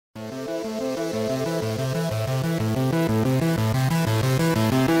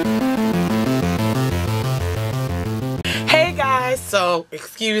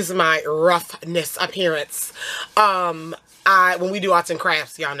excuse my roughness appearance. When we do arts and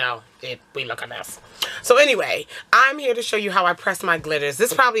crafts, y'all know we look a mess. So anyway, I'm here to show you how I press my glitters.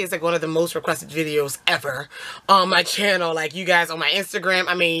 This probably is like one of the most requested videos ever on my channel. Like you guys on my Instagram,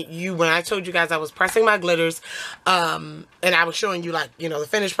 I mean, when I told you guys I was pressing my glitters, and I was showing you, like, you know, the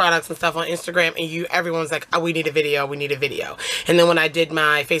finished products and stuff on Instagram, and everyone was like, oh, we need a video, we need a video. And then when I did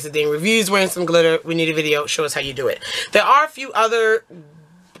my Face of the Day reviews wearing some glitter, we need a video, show us how you do it. There are a few other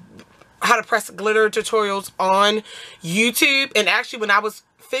how to press glitter tutorials on YouTube, and actually when I was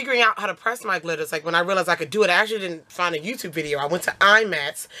figuring out how to press my glitters, like when I realized I could do it, I actually didn't find a YouTube video. I went to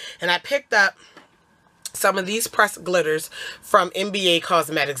IMATS and I picked up some of these pressed glitters from NBA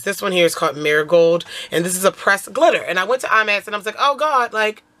Cosmetics. This one here is called Marigold, and this is a pressed glitter. And I went to IMATS and I was like, oh God,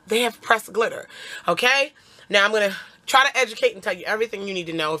 like they have pressed glitter. Okay, now I'm gonna try to educate and tell you everything you need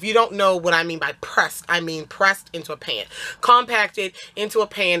to know. If you don't know what I mean by pressed, I mean pressed into a pan. Compacted into a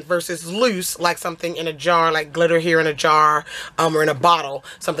pan versus loose, like something in a jar, like glitter here in a jar, or in a bottle,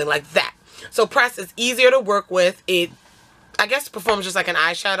 something like that. So pressed is easier to work with. It, I guess, performs just like an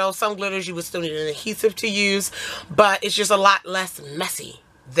eyeshadow. Some glitters you would still need an adhesive to use, but it's just a lot less messy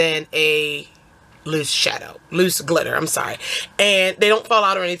than a loose glitter, I'm sorry. And they don't fall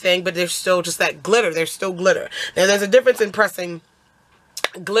out or anything, but they're still just that glitter. They're still glitter. Now there's a difference in pressing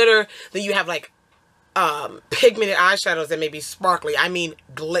glitter than you have like pigmented eyeshadows that may be sparkly. I mean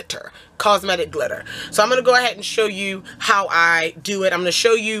glitter, cosmetic glitter. So I'm going to go ahead and show you how I do it. I'm going to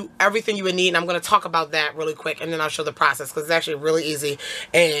show you everything you would need, and I'm going to talk about that really quick, and then I'll show the process because it's actually really easy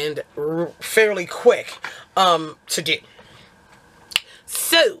and fairly quick to do.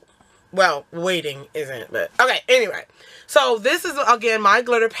 So, well, waiting isn't, but okay, anyway. So this is, again, my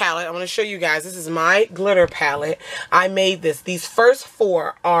glitter palette. I'm going to show you guys. This is my glitter palette. I made this. These first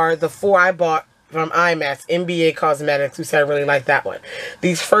 4 are the 4 I bought from IMATS, NBA Cosmetics, who said I really like that one.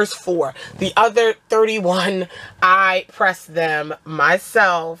 These first 4. The other 31, I pressed them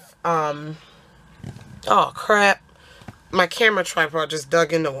myself. Oh, crap. My camera tripod just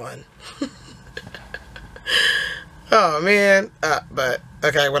dug into one. Oh, man. But,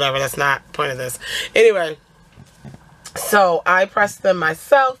 okay, whatever. That's not the point of this. Anyway, so I pressed them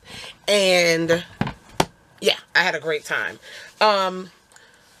myself, and, yeah, I had a great time.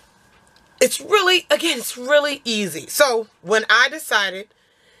 It's really, again, it's really easy. So, when I decided,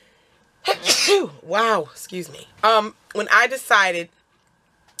 wow, excuse me. When I decided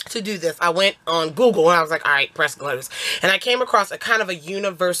to do this, I went on Google and I was like, all right, press glitters. And I came across a kind of a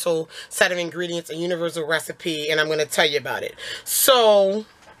universal set of ingredients, a universal recipe, and I'm going to tell you about it. So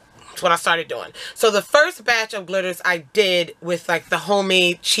that's what I started doing. So the first batch of glitters I did with like the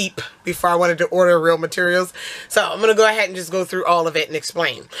homemade cheap before I wanted to order real materials. So I'm going to go ahead and just go through all of it and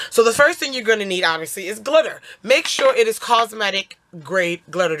explain. So the first thing you're going to need, obviously, is glitter. Make sure it is cosmetic grade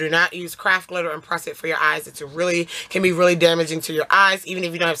glitter. Do not use craft glitter and press it for your eyes. It's can be really damaging to your eyes, even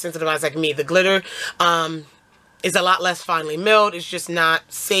if you don't have sensitive eyes like me. The glitter is a lot less finely milled. It's just not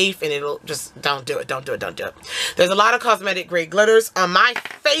safe, and it'll just, don't do it. Don't do it. Don't do it. There's a lot of cosmetic grade glitters. My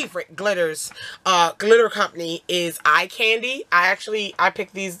favorite glitter company is Eye Candy. I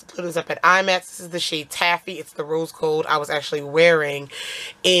picked these glitters up at IMATS. This is the shade Taffy. It's the rose gold I was actually wearing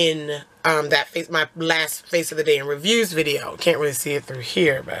in my last Face of the Day and reviews video. Can't really see it through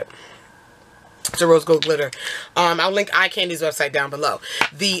here, but it's a rose gold glitter. I'll link Eye Candy's website down below.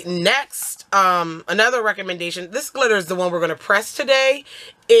 The next, another recommendation, this glitter is the one we're going to press today.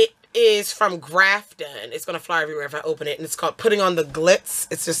 It is from Grafton. It's going to fly everywhere if I open it, and it's called Putting on the Glitz.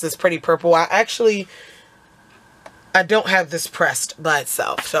 It's just this pretty purple. I don't have this pressed by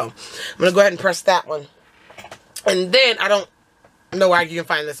itself, so I'm going to go ahead and press that one. And then, I don't know where you can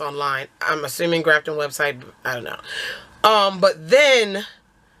find this online. I'm assuming Grafton website, I don't know. But then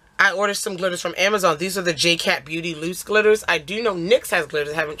I ordered some glitters from Amazon. These are the J-Cat Beauty loose glitters. I do know NYX has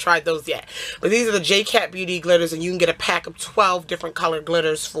glitters. I haven't tried those yet. But these are the J-Cat Beauty glitters, and you can get a pack of 12 different color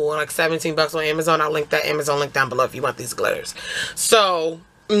glitters for like 17 bucks on Amazon. I'll link that Amazon link down below if you want these glitters. So,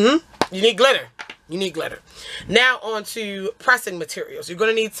 you need glitter. You need glitter. Now on to pressing materials. You're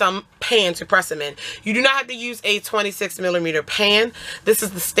going to need some pan to press them in. You do not have to use a 26mm pan. This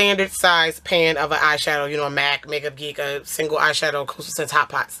is the standard size pan of an eyeshadow. You know, a MAC, Makeup Geek, a single eyeshadow, Coastal Scents Hot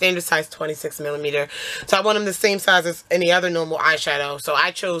Pot. Standard size 26mm. So I want them the same size as any other normal eyeshadow. So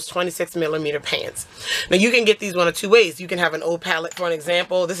I chose 26mm pans. Now you can get these one of two ways. You can have an old palette, for an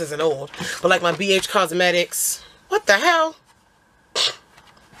example. This isn't old, but like my BH Cosmetics. What the hell?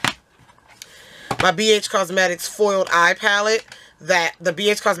 My BH Cosmetics foiled eye palette. That the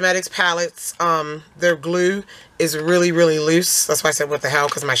BH Cosmetics palettes, their glue is really, really loose. That's why I said what the hell,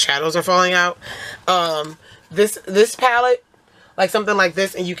 because my shadows are falling out. This palette, like something like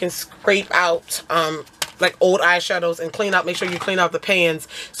this, and you can scrape out like old eyeshadows and clean out. Make sure you clean out the pans,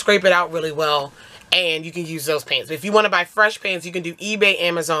 scrape it out really well, and you can use those pans. But if you want to buy fresh pans, you can do eBay,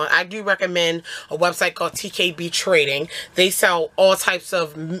 Amazon. I do recommend a website called TKB Trading. They sell all types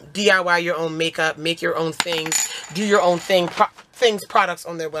of DIY your own makeup, make your own things, do your own thing, products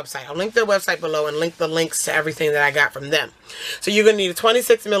on their website. I'll link their website below and link the links to everything that I got from them. So you're going to need a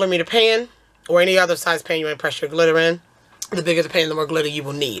 26mm pan or any other size pan you want to press your glitter in. The bigger the pan, the more glitter you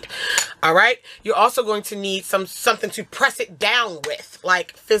will need. All right. You're also going to need something to press it down with,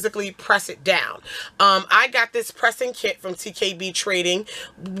 like physically press it down. I got this pressing kit from TKB Trading.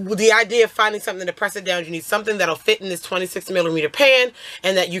 The idea of finding something to press it down, you need something that'll fit in this 26mm pan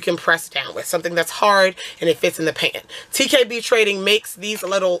and that you can press down with. Something that's hard and it fits in the pan. TKB Trading makes these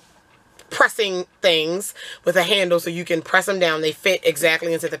little pressing things with a handle so you can press them down. They fit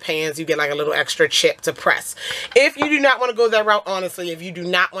exactly into the pans. You get like a little extra chip to press. If you do not want to go that route, honestly, if you do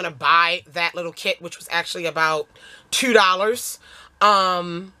not want to buy that little kit, which was actually about $2,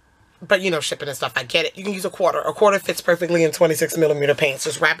 but you know, shipping and stuff, I get it. You can use a quarter. A quarter fits perfectly in 26mm pans.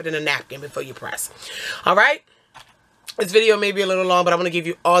 Just wrap it in a napkin before you press. All right. This video may be a little long, but I'm going to give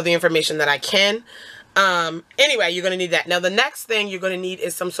you all the information that I can. Anyway, you're going to need that. Now, the next thing you're going to need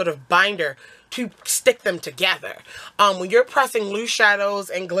is some sort of binder to stick them together. When you're pressing loose shadows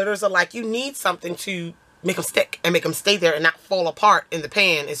and glitters alike, you need something to make them stick and make them stay there and not fall apart in the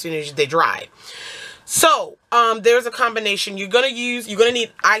pan as soon as they dry. So, there's a combination. You're going to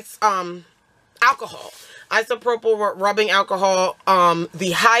need alcohol. Isopropyl rubbing alcohol.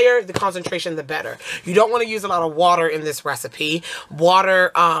 The higher the concentration, the better. You don't want to use a lot of water in this recipe.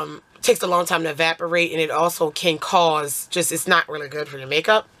 Water, takes a long time to evaporate, and it also can cause it's not really good for your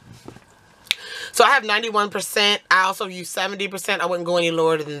makeup. So I have 91%. I also use 70%. I wouldn't go any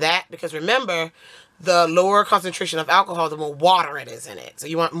lower than that because remember, the lower concentration of alcohol, the more water it is in it. So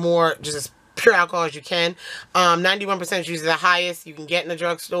you want more, just as pure alcohol as you can. 91% is usually the highest you can get in the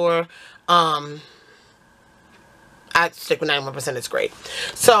drugstore. I stick with 91%. It's great.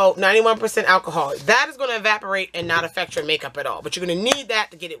 So 91% alcohol. That is going to evaporate and not affect your makeup at all. But you're going to need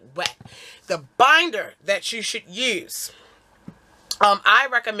that to get it wet. The binder that you should use, I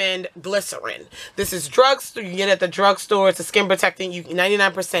recommend Glycerin. This is drugstore. You can get it at the drugstore. It's a skin protecting.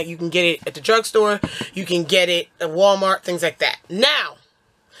 99%. You can get it at the drugstore. You can get it at Walmart. Things like that. Now,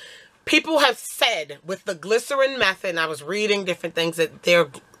 people have said with the Glycerin method, and I was reading different things, that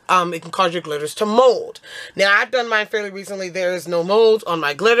it can cause your glitters to mold. Now, I've done mine fairly recently. There is no mold on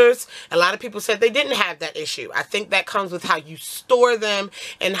my glitters. A lot of people said they didn't have that issue. I think that comes with how you store them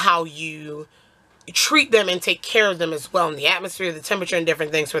and how you treat them and take care of them as well, in the atmosphere, the temperature, and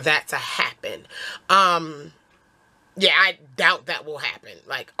different things for that to happen. Yeah, I doubt that will happen.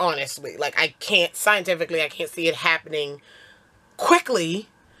 Like, honestly, like, scientifically, I can't see it happening quickly.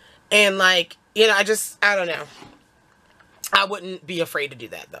 And, like, you know, I don't know. I wouldn't be afraid to do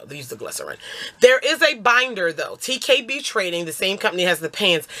that, though. They use the glycerin. There is a binder, though. TKB Trading, the same company has the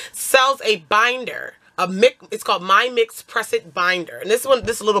pans, sells a binder. It's called My Mix Press It Binder. And this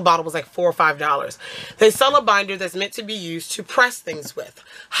little bottle was like $4 or $5. They sell a binder that's meant to be used to press things with.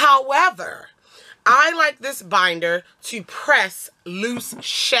 However, I like this binder to press loose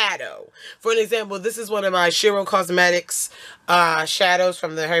shadow. For an example, this is one of my Shiro Cosmetics shadows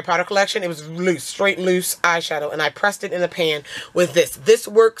from the Harry Potter collection. It was loose, straight loose eyeshadow, and I pressed it in the pan with this. This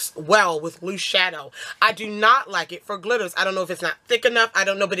works well with loose shadow. I do not like it for glitters. I don't know if it's not thick enough. I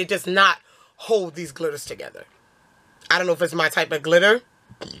don't know, but it does not hold these glitters together. I don't know if it's my type of glitter.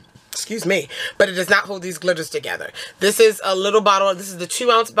 Excuse me, but it does not hold these glitters together. This is a little bottle. This is the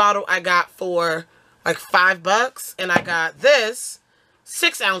 2-ounce bottle I got for like $5, and I got this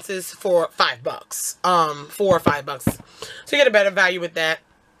 6 ounces for $5. $4 or $5. So you get a better value with that.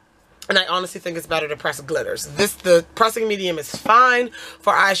 And I honestly think it's better to press glitters. The pressing medium is fine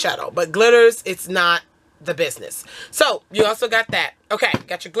for eyeshadow, but glitters, it's not the business. So you also got that. Okay,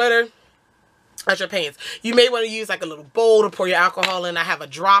 got your glitter. At your pans. You may want to use like a little bowl to pour your alcohol in. I have a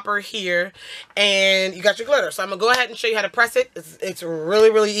dropper here, and you got your glitter. So I'm gonna go ahead and show you how to press it. It's really,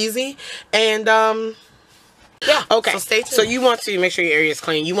 really easy. And yeah, okay. So stay tuned. So you want to make sure your area is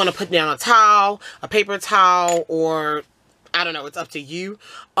clean. You want to put down a towel, a paper towel, or I don't know, it's up to you.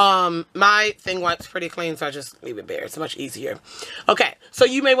 My thing wipes pretty clean, so I just leave it bare. It's much easier. Okay, so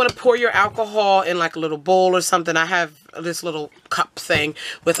you may want to pour your alcohol in like a little bowl or something. I have this little cup thing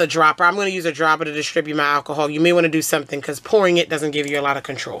with a dropper. I'm going to use a dropper to distribute my alcohol. You may want to do something because pouring it doesn't give you a lot of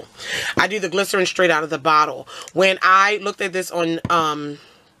control. I do the glycerin straight out of the bottle. When I looked at this on, I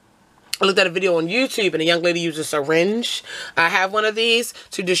looked at a video on YouTube, and a young lady used a syringe. I have one of these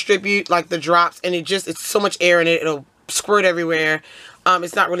to distribute like the drops, and it's so much air in it, it'll squirt everywhere.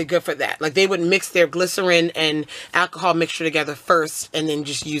 It's not really good for that. Like, they would mix their glycerin and alcohol mixture together first and then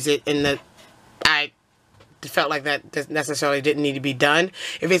just use it in the... I felt like that necessarily didn't need to be done.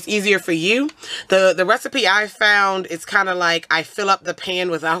 If it's easier for you, the recipe I found, it's kind of like I fill up the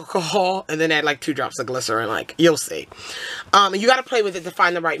pan with alcohol and then add like 2 drops of glycerin. Like, you'll see. You got to play with it to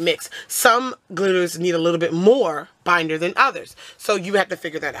find the right mix. Some glitters need a little bit more binder than others, so you have to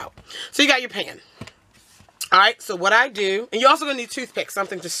figure that out. So you got your pan. All right, so what I do, and you're also going to need toothpicks,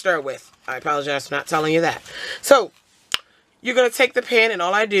 something to stir with. I apologize for not telling you that. So you're going to take the pan, and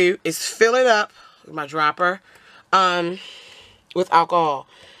all I do is fill it up with my dropper with alcohol.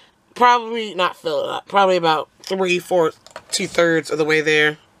 Probably not fill it up. Probably about 3/4, 2/3 of the way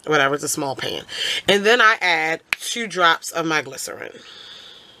there. Whatever, it's a small pan. And then I add 2 drops of my glycerin.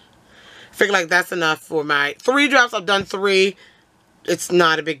 Figure like that's enough for my 3 drops. I've done 3. It's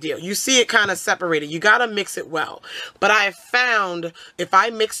not a big deal. You see it kind of separated. You got to mix it well. But I have found if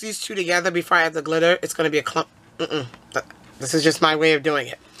I mix these 2 together before I add the glitter, it's going to be a clump. This is just my way of doing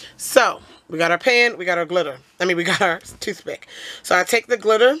it. So we got our pan, we got our glitter. I mean, we got our toothpick. So I take the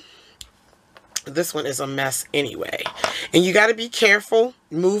glitter. This one is a mess anyway. And you got to be careful.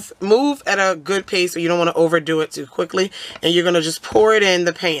 Move at a good pace, or you don't want to overdo it too quickly. And you're going to just pour it in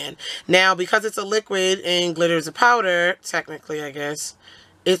the pan. Now, because it's a liquid and glitter is a powder, technically, I guess,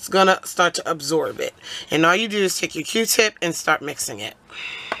 it's going to start to absorb it. And all you do is take your Q-tip and start mixing it.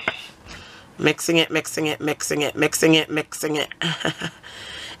 Mixing it, mixing it, mixing it, mixing it, mixing it.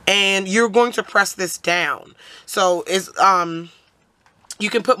 And you're going to press this down. So it's you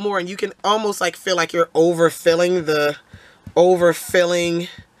can put more, and you can almost like feel like you're overfilling the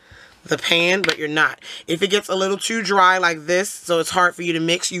pan, but you're not. If it gets a little too dry like this, so it's hard for you to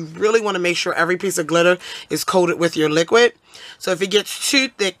mix, you really want to make sure every piece of glitter is coated with your liquid. So if it gets too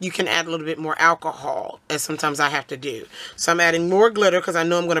thick, you can add a little bit more alcohol, as sometimes I have to do. So I'm adding more glitter because I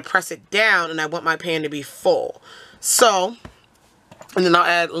know I'm going to press it down and I want my pan to be full. So, and then I'll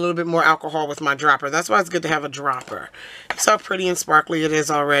add a little bit more alcohol with my dropper. That's why it's good to have a dropper. See how pretty and sparkly it is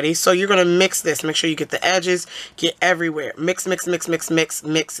already. So you're going to mix this. Make sure you get the edges, get everywhere. Mix, mix, mix, mix, mix,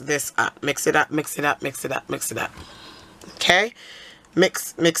 mix this up. Mix it up, mix it up, mix it up, mix it up. Okay?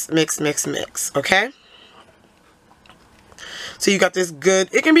 Mix, mix, mix, mix, mix. Okay? So you got this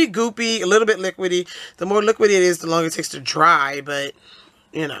good, it can be goopy, a little bit liquidy. The more liquid it is, the longer it takes to dry, but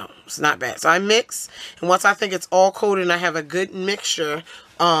you know, it's not bad. So I mix, and once I think it's all coated and I have a good mixture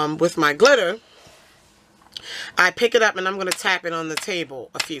with my glitter, I pick it up and I'm going to tap it on the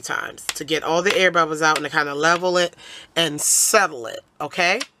table a few times to get all the air bubbles out and to kind of level it and settle it,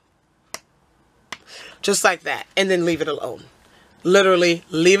 okay? Just like that. And then leave it alone. Literally,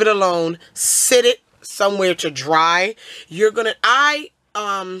 leave it alone. Sit it somewhere to dry. You're going to,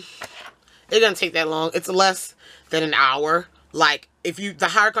 it doesn't take that long. It's less than an hour. Like, if you, the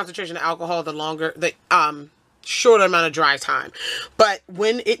higher concentration of alcohol, the longer, the shorter amount of dry time. But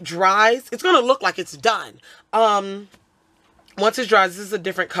when it dries, it's going to look like it's done. Once it dries, this is a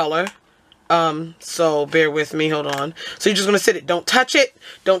different color. So bear with me, hold on. So you're just going to sit it. Don't touch it.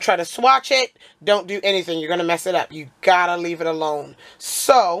 Don't try to swatch it. Don't do anything. You're going to mess it up. You got to leave it alone.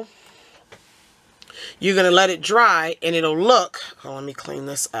 So you're going to let it dry and it'll look, oh, let me clean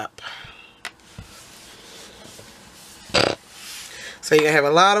this up. So you're going to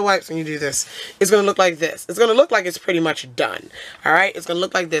have a lot of wipes when you do this. It's going to look like this. It's going to look like it's pretty much done. All right? It's going to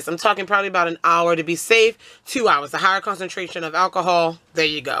look like this. I'm talking probably about an hour to be safe. 2 hours. The higher concentration of alcohol. There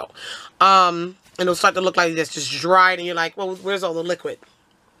you go. And it'll start to look like this. Just dried. And you're like, well, where's all the liquid?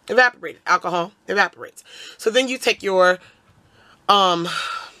 Evaporated. Alcohol evaporates. So then you take your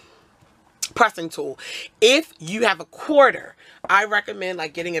pressing tool. If you have a quarter, I recommend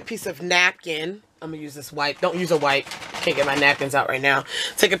like getting a piece of napkin. I'm going to use this wipe. Don't use a wipe. Can't get my napkins out right now.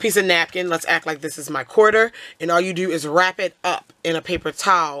 Take a piece of napkin. Let's act like this is my quarter. And all you do is wrap it up in a paper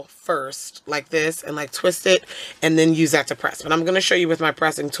towel first, like this, and like twist it, and then use that to press. But I'm going to show you with my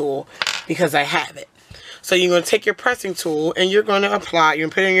pressing tool because I have it. So you're going to take your pressing tool and you're going to apply, you're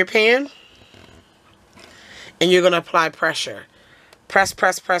going to put it in your pan, and you're going to apply pressure. Press,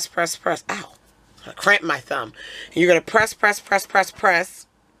 press, press, press, press. Ow. I cramped my thumb. And you're going to press, press, press, press, press.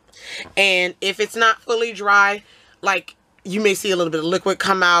 And if it's not fully dry, like you may see a little bit of liquid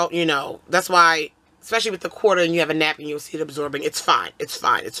come out, you know, that's why, especially with the quarter and you have a napkin, you'll see it absorbing. It's fine. It's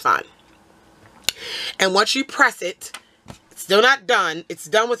fine. It's fine. And once you press it, it's still not done. It's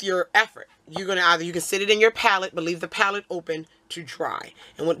done with your effort. You're going to either, you can sit it in your palette, but leave the palette open to dry.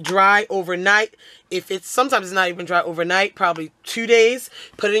 And when dry overnight, if it's, sometimes it's not even dry overnight, probably 2 days,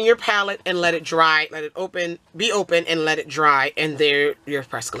 put it in your palette and let it dry, let it open, be open and let it dry, and there your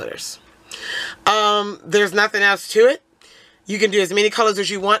pressed glitters. There's nothing else to it. You can do as many colors as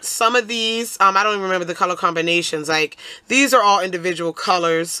you want. Some of these, I don't even remember the color combinations. Like, these are all individual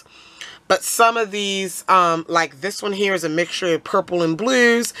colors. But some of these, like this one here is a mixture of purple and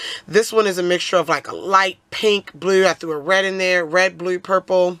blues. This one is a mixture of like a light pink, blue. I threw a red in there. Red, blue,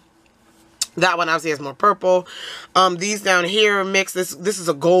 purple. That one obviously has more purple. These down here are mixed. This is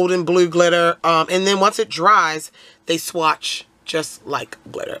a golden blue glitter. And then once it dries, they swatch just like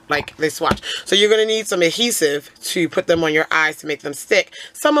glitter. Like, they swatch. So you're going to need some adhesive to put them on your eyes to make them stick.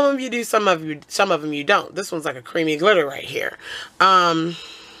 Some of them you do, some of them you don't. This one's like a creamy glitter right here. And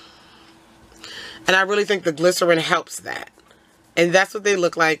I really think the glycerin helps that. And that's what they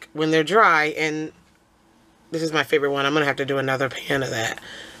look like when they're dry. And this is my favorite one. I'm going to have to do another pan of that.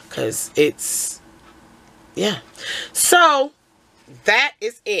 Because it's, yeah. So, that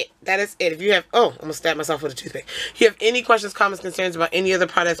is it. That is it. If you have, oh, I'm going to stab myself with a toothpick. If you have any questions, comments, concerns about any other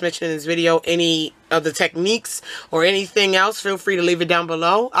products mentioned in this video, any of the techniques, or anything else, feel free to leave it down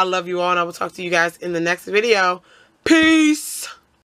below. I love you all, and I will talk to you guys in the next video. Peace!